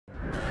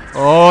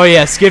Oh,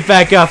 yes, get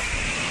back up.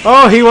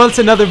 Oh, he wants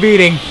another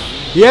beating.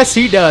 Yes,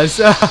 he does.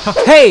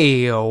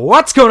 Hey,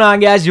 what's going on,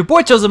 guys? Your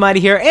boy Chosen Mighty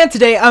here, and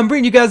today I'm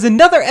bringing you guys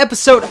another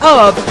episode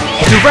of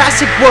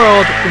Jurassic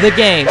World, the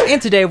game. And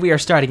today we are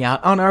starting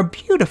out on our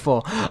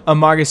beautiful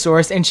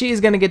Amargasaurus, and she is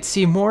going to get to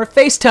see more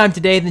FaceTime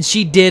today than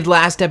she did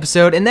last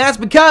episode, and that's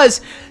because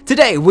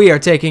today we are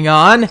taking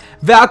on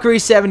Valkyrie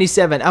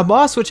 77, a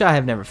boss which I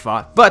have never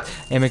fought, but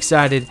am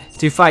excited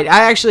to fight.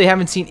 I actually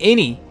haven't seen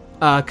any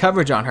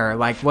coverage on her,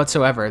 like,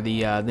 whatsoever,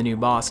 the new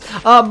boss.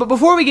 But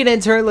before we get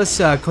into her, let's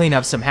clean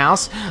up some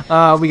house.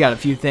 We got a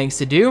few things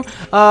to do.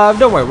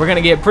 Don't worry, we're gonna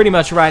get pretty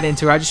much right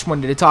into her. I just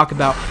wanted to talk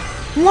about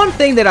one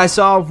thing that I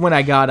saw when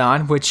I got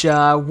on, which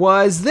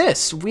was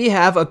this. We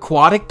have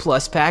aquatic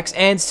plus packs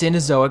and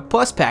Cenozoic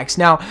plus packs.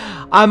 Now,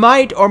 I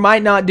might or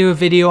might not do a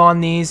video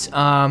on these.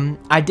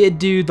 I did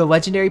do the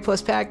legendary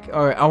plus pack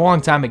or a long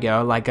time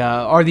ago, like,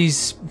 are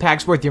these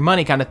packs worth your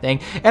money kind of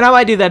thing, and I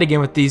might do that again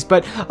with these.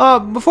 But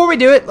before we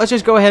do it, let's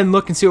just go ahead and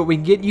look and see what we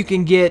can get. You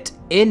can get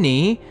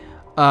any,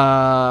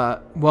 well,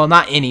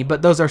 not any,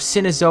 but those are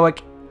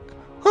Cenozoic.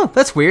 Huh,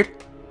 that's weird.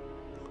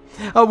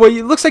 Well,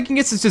 it looks like you can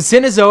get some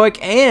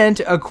Cenozoic and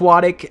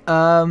aquatic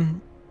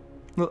tournament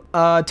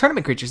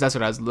creatures. That's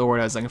what the word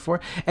I was looking for.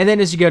 And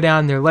then as you go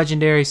down, they're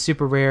legendary,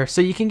 super rare.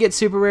 So you can get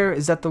super rare.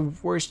 Is that the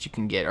worst you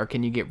can get, or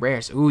can you get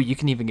rares? Ooh, you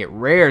can even get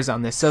rares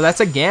on this. So that's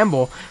a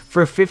gamble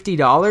for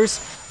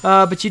 $50.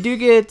 But you do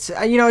get,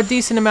 you know, a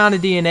decent amount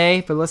of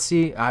DNA. But let's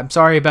see. I'm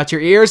sorry about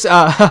your ears.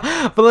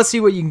 But let's see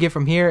what you can get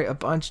from here. A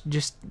bunch,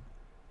 just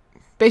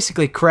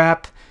basically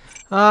crap.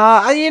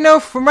 You know,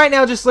 from right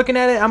now, just looking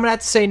at it, I'm gonna have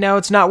to say no,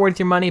 it's not worth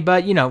your money,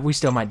 but, you know, we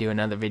still might do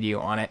another video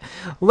on it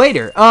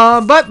later.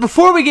 But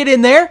before we get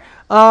in there,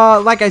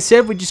 like I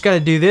said, we just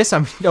gotta do this.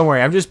 Don't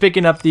worry, I'm just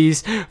picking up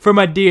these for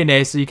my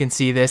DNA so you can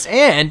see this,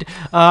 and,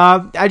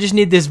 I just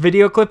need this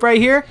video clip right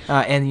here,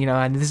 and, you know,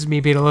 and this is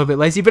me being a little bit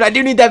lazy, but I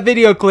do need that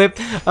video clip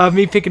of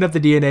me picking up the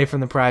DNA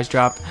from the prize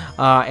drop,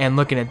 and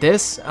looking at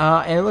this,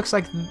 and it looks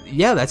like,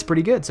 yeah, that's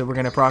pretty good, so we're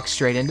gonna proc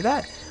straight into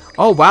that.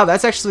 Oh, wow,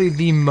 that's actually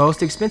the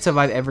most expensive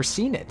I've ever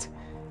seen it.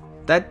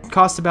 That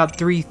costs about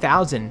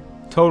 3,000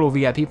 total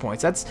VIP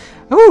points. That's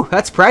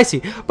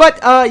pricey.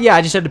 But, yeah,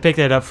 I just had to pick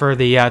that up for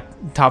the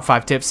top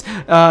 5 tips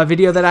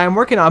video that I am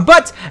working on.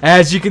 But,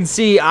 as you can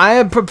see, I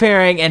am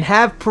preparing and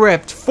have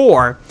prepped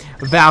for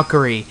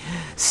Valkyrie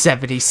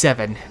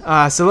 77.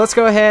 So let's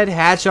go ahead,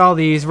 hatch all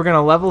these. We're going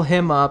to level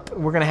him up.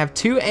 We're going to have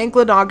 2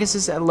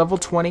 Ankylodontuses at level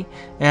 20.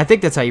 And I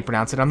think that's how you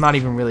pronounce it. I'm not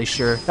even really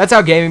sure. That's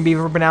how Gaming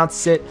Beaver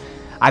pronounces it.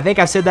 I think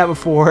I've said that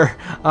before,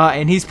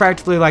 and he's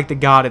practically like the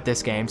god at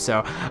this game.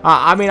 So,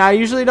 I mean, I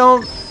usually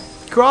don't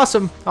cross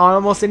him on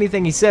almost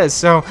anything he says.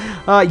 So,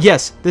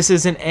 yes, this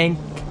is an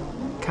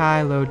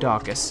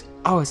Ankylodocus.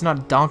 Oh, it's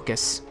not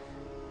Donkus.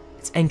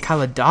 It's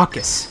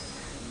Ankylodocus.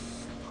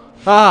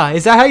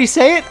 Is that how you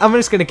say it? I'm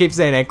just gonna keep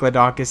saying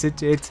Ankylodocus.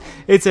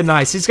 It's a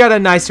nice. It's got a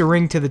nicer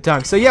ring to the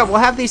tongue. So yeah, we'll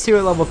have these 2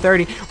 at level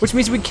 30, which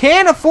means we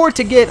can afford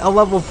to get a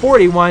level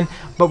 41,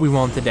 but we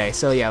won't today.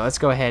 So yeah, let's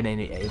go ahead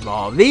and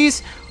evolve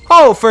these.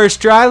 Oh,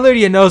 first try.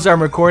 Lydia knows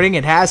I'm recording.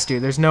 It has to.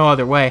 There's no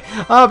other way.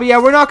 But yeah,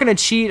 we're not going to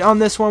cheat on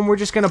this one. We're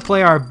just going to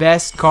play our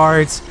best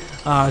cards.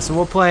 So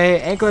we'll play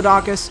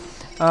Ankylodocus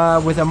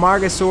with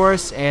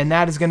Amargasaurus, and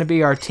that is going to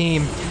be our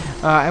team.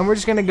 And we're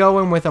just going to go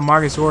in with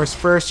Amargasaurus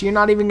first. You're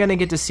not even going to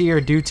get to see her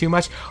do too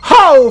much.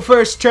 Oh,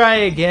 first try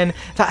again.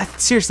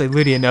 Seriously,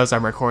 Lydia knows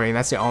I'm recording.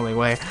 That's the only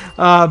way.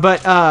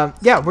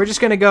 Yeah, we're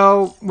just going to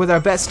go with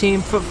our best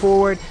team foot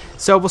forward.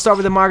 So we'll start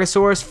with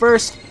Amargasaurus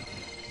first.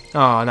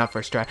 Oh, not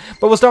first try.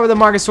 But we'll start with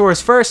the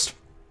Amargasaurus first.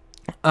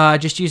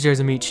 Just use her as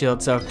a meat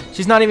shield, so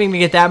she's not even going to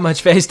get that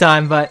much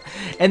FaceTime.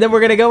 And then we're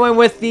going to go in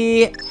with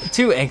the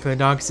 2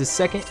 Ankylodontuses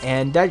second.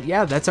 And,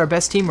 yeah, that's our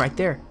best team right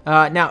there.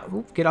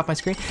 Now, get off my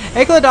screen.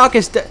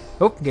 Ankylodocus,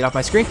 get off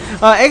my screen.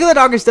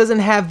 Ankylodocus doesn't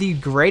have the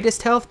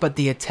greatest health, but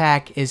the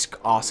attack is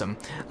awesome.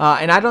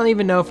 And I don't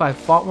even know if I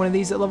fought one of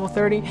these at level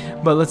 30,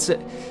 but let's...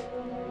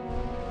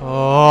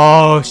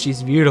 Oh,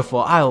 she's beautiful.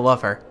 I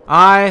love her.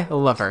 I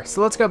love her.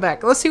 So let's go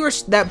back. Let's see where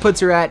that puts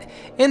her at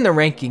in the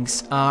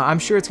rankings. I'm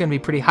sure it's going to be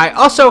pretty high.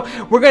 Also,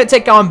 we're going to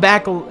take on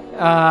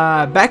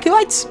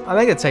Baculites? I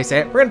think that's how you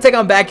say it. We're going to take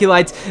on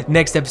Baculites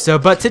next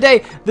episode. But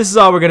today, this is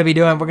all we're going to be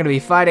doing. We're going to be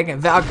fighting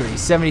Valkyrie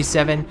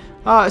 77.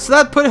 So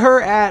that put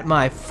her at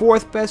my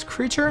 4th best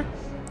creature.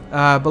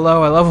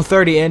 Below a level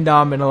 30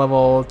 Indom and a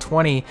level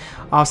 20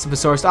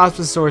 Osteosaurus.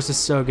 Osteosaurus is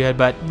so good,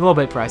 but a little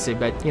bit pricey,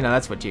 but, you know,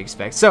 that's what you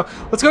expect. So,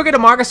 let's go get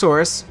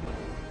Amargasaurus.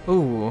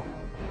 Ooh.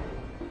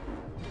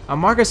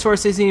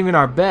 Amargasaurus isn't even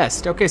our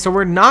best. Okay, so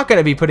we're not going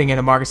to be putting in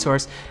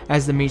Amargasaurus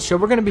as the meat show.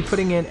 We're going to be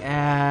putting in,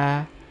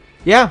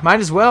 yeah, might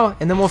as well.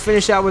 And then we'll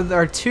finish out with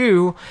our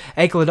 2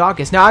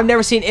 Ankylodocus. Now, I've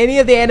never seen any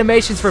of the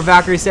animations for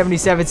Valkyrie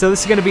 77, so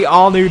this is going to be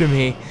all new to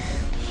me.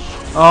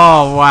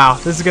 Oh, wow.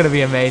 This is going to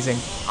be amazing.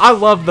 I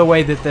love the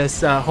way that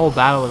this whole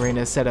battle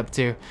arena is set up,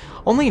 too.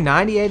 Only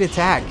 98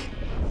 attack.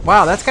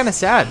 Wow, that's kind of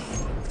sad.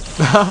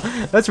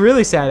 That's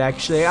really sad,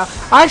 actually.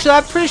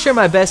 I'm pretty sure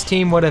my best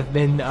team would have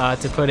been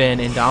to put in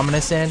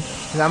Indominus in.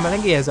 I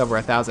think he has over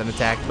 1,000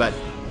 attack, but,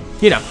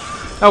 you know.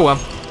 Oh, well.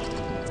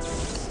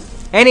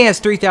 And he has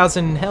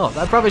 3,000 health.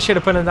 I probably should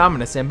have put an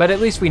Indominus in, but at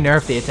least we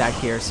nerfed the attack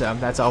here, so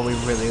that's all we're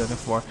really looking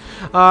for.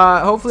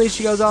 Hopefully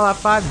she goes all out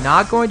 5.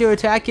 Not going to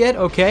attack yet.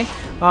 Okay.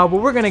 But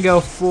we're going to go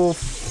full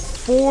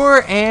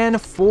 4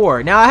 and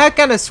 4. Now, I have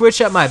kind of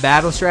switched up my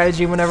battle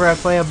strategy whenever I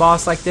play a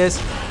boss like this,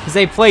 because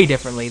they play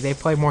differently. They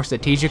play more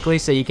strategically,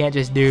 so you can't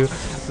just do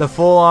the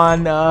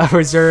full-on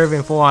reserve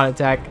and full-on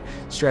attack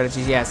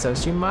strategy. Yeah, so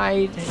she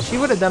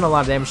would have done a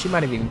lot of damage. She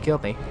might have even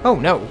killed me. Oh,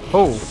 no.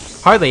 Oh,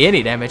 hardly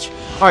any damage.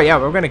 Oh, yeah,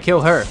 we're going to kill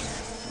her.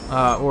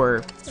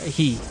 Or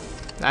he.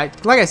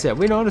 Like I said,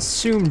 we don't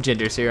assume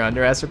genders here on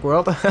Jurassic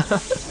World.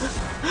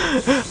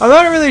 I'm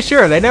not really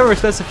sure. They never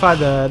specify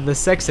the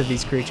sex of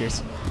these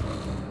creatures.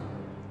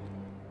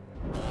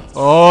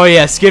 Oh,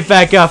 yes, get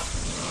back up.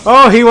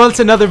 Oh, he wants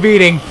another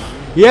beating.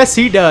 Yes,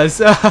 he does.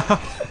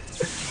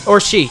 Or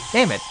she.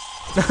 Damn it.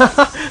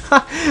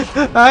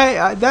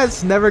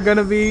 That's never going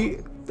to be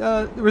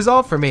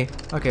resolved for me.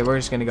 Okay, we're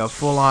just going to go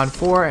full on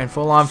 4 and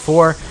full on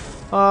 4.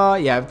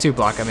 Yeah, 2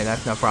 block. I mean,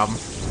 that's no problem.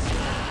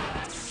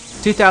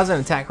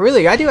 2,000 attack.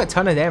 Really, I do a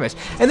ton of damage.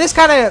 And this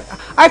kind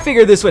of, I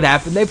figured this would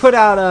happen. They put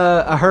out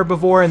a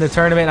herbivore in the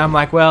tournament. I'm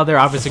like, well, they're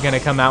obviously going to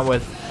come out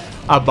with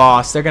a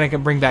boss. They're going to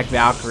bring back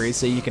Valkyrie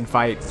so you can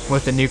fight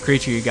with the new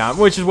creature you got,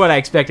 which is what I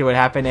expected would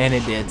happen, and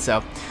it did.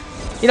 So,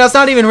 you know, it's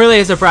not even really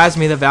a surprise to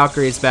me that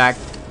Valkyrie is back.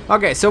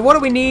 Okay, so what do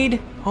we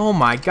need? Oh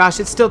my gosh,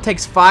 it still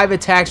takes 5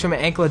 attacks from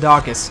an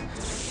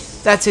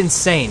Ankylodocus. That's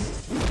insane.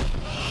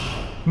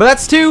 But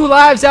that's 2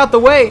 lives out the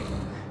way.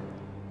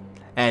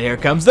 And here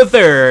comes the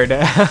 3rd.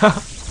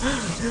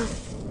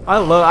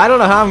 I don't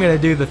know how I'm going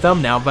to do the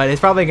thumbnail, but it's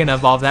probably going to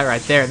involve that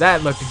right there.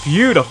 That looked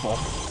beautiful.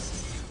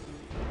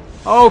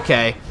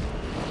 Okay.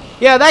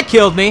 Yeah, that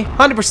killed me.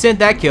 100%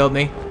 that killed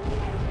me.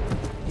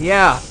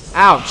 Yeah.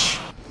 Ouch.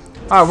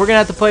 Alright, we're going to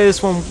have to play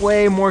this one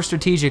way more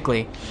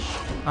strategically.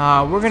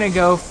 We're going to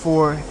go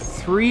for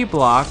 3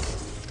 block,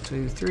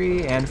 2,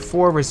 3, and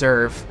 4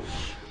 reserve.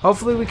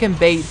 Hopefully we can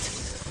bait.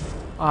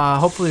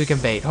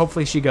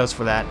 Hopefully she goes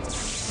for that.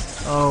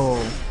 Oh.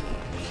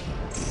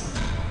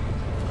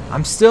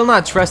 I'm still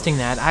not trusting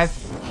that. I'm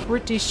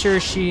pretty sure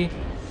she's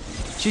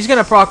going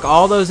to proc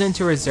all those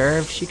into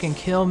reserve. She can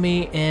kill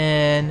me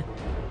in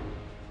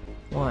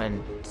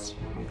 1,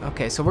 2.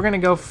 Okay, so we're going to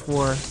go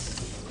for...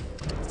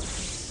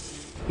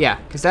 Yeah,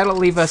 because that'll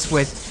leave us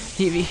with...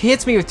 He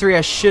hits me with 3,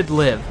 I should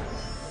live.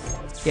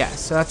 Yeah,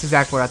 so that's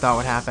exactly what I thought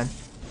would happen.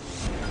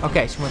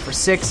 Okay, she went for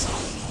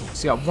 6.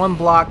 She got 1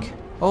 block.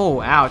 Oh,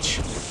 ouch.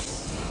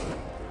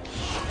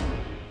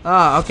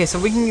 Okay, so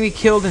we can be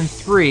killed in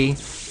 3.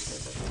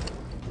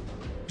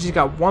 She's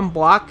got 1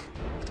 block.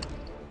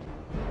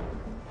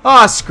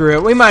 Oh, screw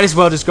it. We might as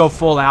well just go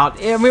full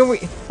out. I mean, we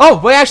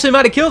actually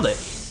might have killed it.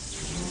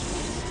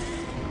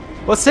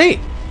 Let's see.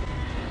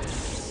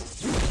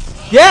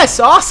 Yes,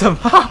 awesome.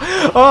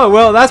 Oh,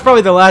 well, that's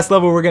probably the last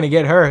level we're going to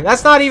get her.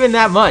 That's not even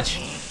that much.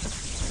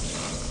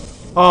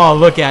 Oh,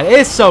 look at it.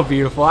 It's so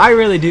beautiful. I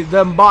really do.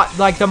 The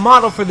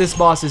model for this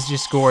boss is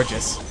just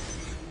gorgeous.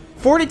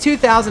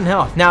 42,000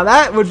 health. Now,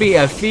 that would be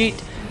a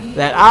feat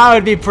that I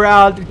would be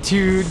proud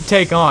to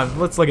take on.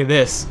 Let's look at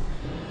this.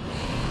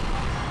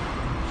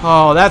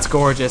 Oh, that's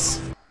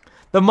gorgeous.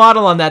 The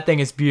model on that thing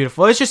is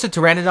beautiful. It's just a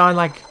Pteranodon,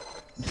 like...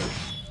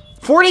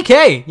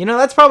 40k! You know,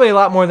 that's probably a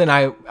lot more than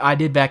I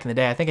did back in the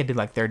day. I think I did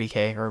like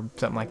 30k or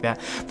something like that.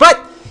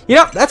 But, you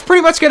know, that's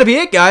pretty much going to be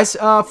it, guys.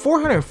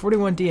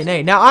 441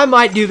 DNA. Now, I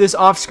might do this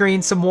off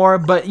screen some more,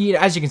 but you know,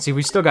 as you can see,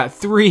 we still got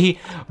 3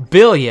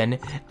 billion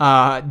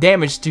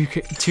damage to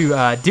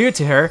do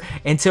to her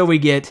until we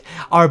get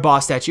our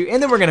boss statue.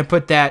 And then we're going to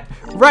put that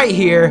right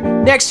here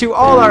next to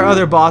all our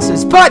other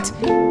bosses. But...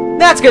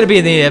 that's going to be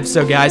the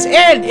episode, guys.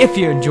 And if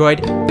you enjoyed,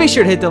 be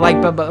sure to hit the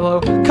like button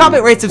below,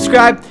 comment, rate,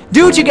 subscribe,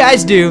 do what you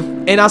guys do,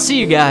 and I'll see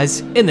you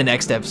guys in the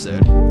next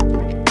episode.